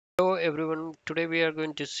everyone, today we are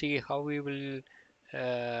going to see how we will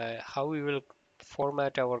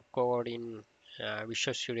format our code in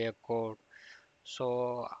Visual Studio Code.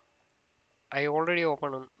 So I already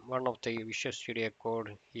opened one of the Visual Studio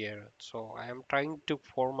Code here. So I am trying to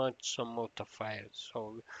format some of the files.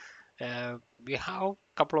 So we have a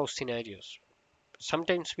couple of scenarios.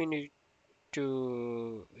 Sometimes we need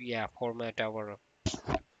to format our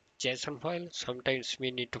JSON file. Sometimes we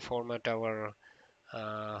need to format our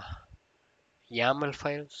uh, YAML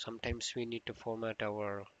file. Sometimes we need to format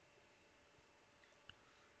our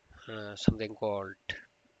something called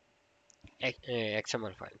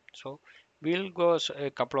XML file. So we'll go a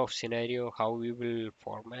couple of scenario how we will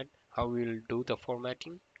format, how we will do the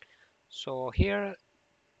formatting. So here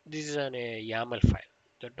this is a YAML file.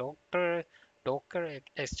 The Docker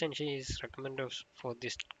extension is recommended for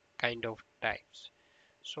this kind of types.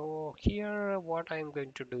 So here what I'm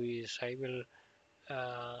going to do is I will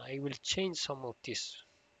change some of this.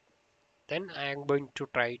 Then I am going to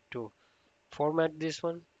try to format this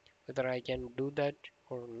one, whether I can do that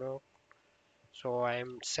or not. So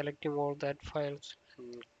I'm selecting all that files.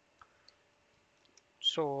 And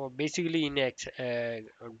so basically in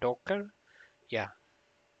Docker, yeah,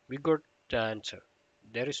 we got the answer.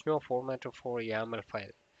 There is no formatter for YAML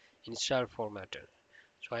file, install formatter.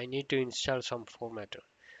 So I need to install some formatter.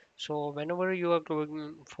 So whenever you are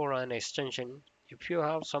going for an extension, if you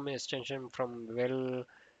have some extension from well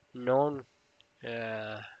known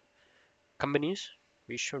uh, companies,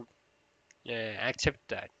 we should accept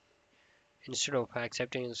that instead of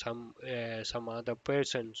accepting some other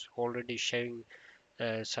persons already sharing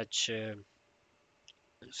such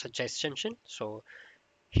extension. So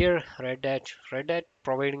here Red Hat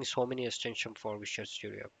providing so many extension for Visual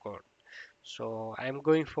Studio Code. So I'm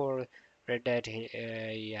going for Red Hat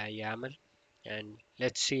YAML, and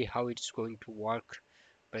let's see how it's going to work,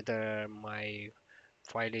 whether my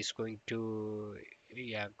file is going to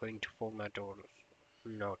format or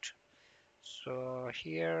not. So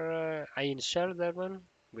here I installed that one.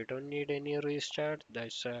 We don't need any restart.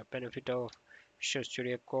 That's a benefit of Visual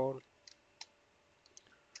Studio Code.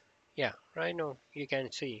 Yeah, right now you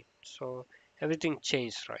can see. So everything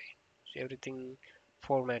changed, right? So everything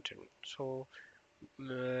formatted. So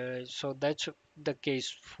that's the case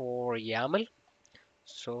for YAML.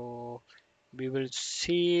 So we will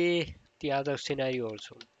see the other scenario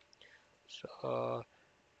also. So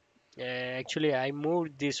actually I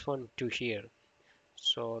moved this one to here.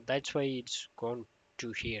 So that's why it's gone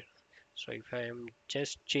to here. So if I am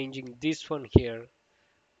just changing this one here,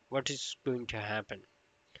 what is going to happen?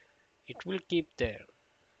 It will keep there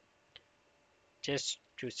just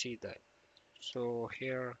to see that. So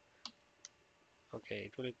here, okay,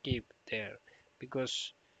 it will keep there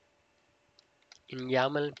because in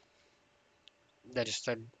YAML, that is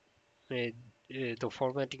the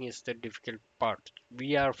formatting is the difficult part.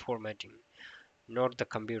 We are formatting, not the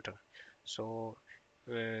computer. So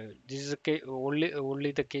this is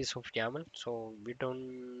only the case of YAML. So we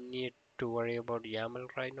don't need to worry about YAML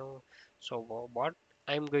right now. So what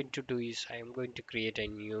I'm going to do is I'm going to create a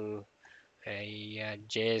new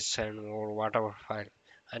JSON or whatever file,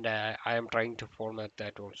 and I am trying to format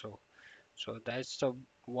that also. So that's the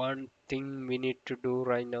one thing we need to do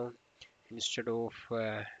right now instead of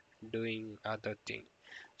doing other thing.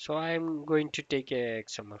 So I'm going to take a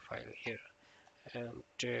XML file here, and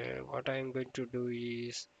what I'm going to do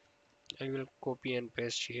is I will copy and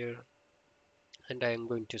paste here, and I'm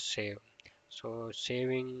going to save. So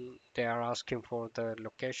saving, they are asking for the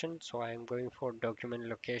location, so I'm going for document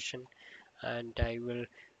location, and I will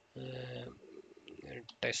uh,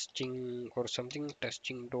 testing or something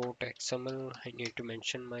testing.xml. I need to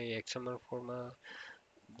mention my XML format.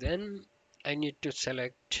 Then I need to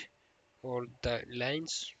select all the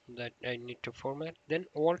lines that I need to format. Then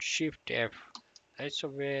Alt Shift F. That's the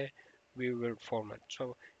way we will format.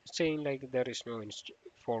 So saying like there is no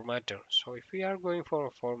formatter. So if we are going for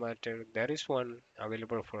a formatter, there is one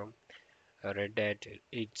available from Red Hat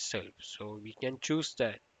itself. So we can choose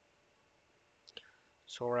that.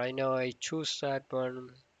 So right now I choose that one,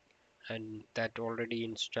 and that already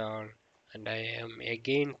installed, and I am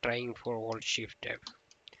again trying for Alt Shift F.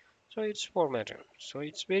 So it's formatted. So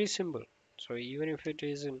it's very simple. So even if it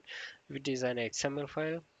is an XML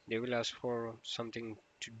file, they will ask for something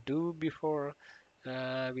to do before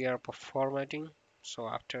we are formatting. So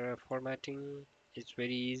after formatting, it's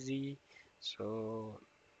very easy. So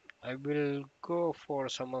I will go for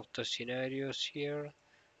some of the scenarios here.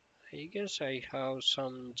 I guess I have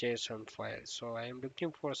some JSON files. So I am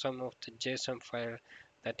looking for some of the JSON file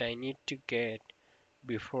that I need to get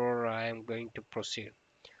before I am going to proceed.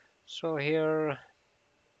 So here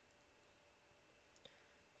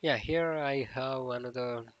Yeah, here I have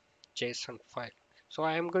another JSON file. So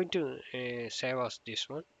I am going to save us this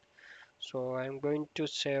one. So I'm going to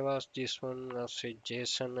save us this one as a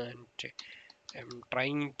JSON, and I'm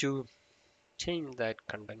trying to change that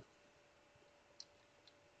content.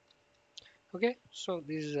 Okay, so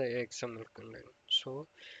this is a XML content. So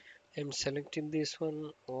I'm selecting this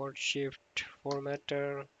one, Alt Shift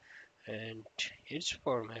Formatter, and its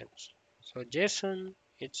formats. So JSON,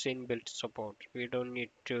 it's inbuilt support. We don't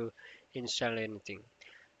need to install anything.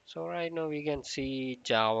 So right now we can see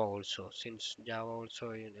Java also, since Java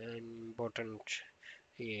also is an important,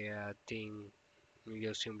 yeah, thing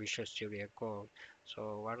using Visual Studio Code.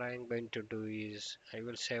 So what I'm going to do is I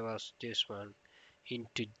will save us this one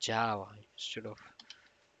into Java instead of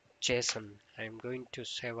JSON. I'm going to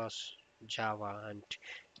save us Java, and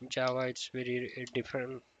in Java it's very a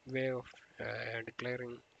different way of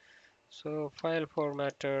declaring. So file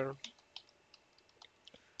formatter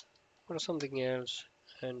or something else,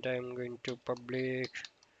 and I'm going to public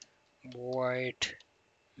void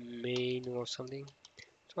main or something.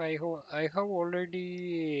 So I have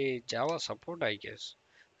already Java support, I guess.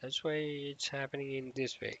 That's why it's happening in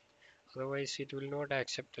this way. Otherwise, it will not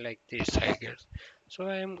accept like this, I guess. So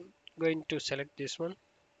I am going to select this one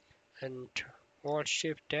and Alt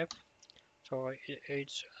Shift Tab. So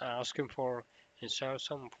it's asking for install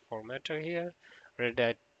some formatter here.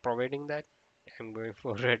 Redhat providing that. I'm going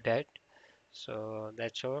for Redhat. So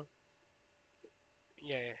that's all.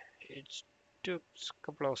 Yeah, it took a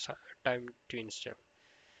couple of time to install.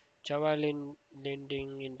 Java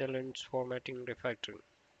lending indolence formatting refactoring.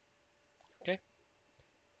 Okay,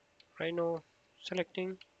 right now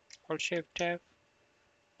selecting Alt Shift Tab,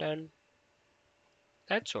 done.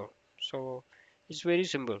 That's all. So it's very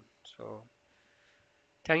simple. So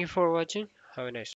thank you for watching. Have a nice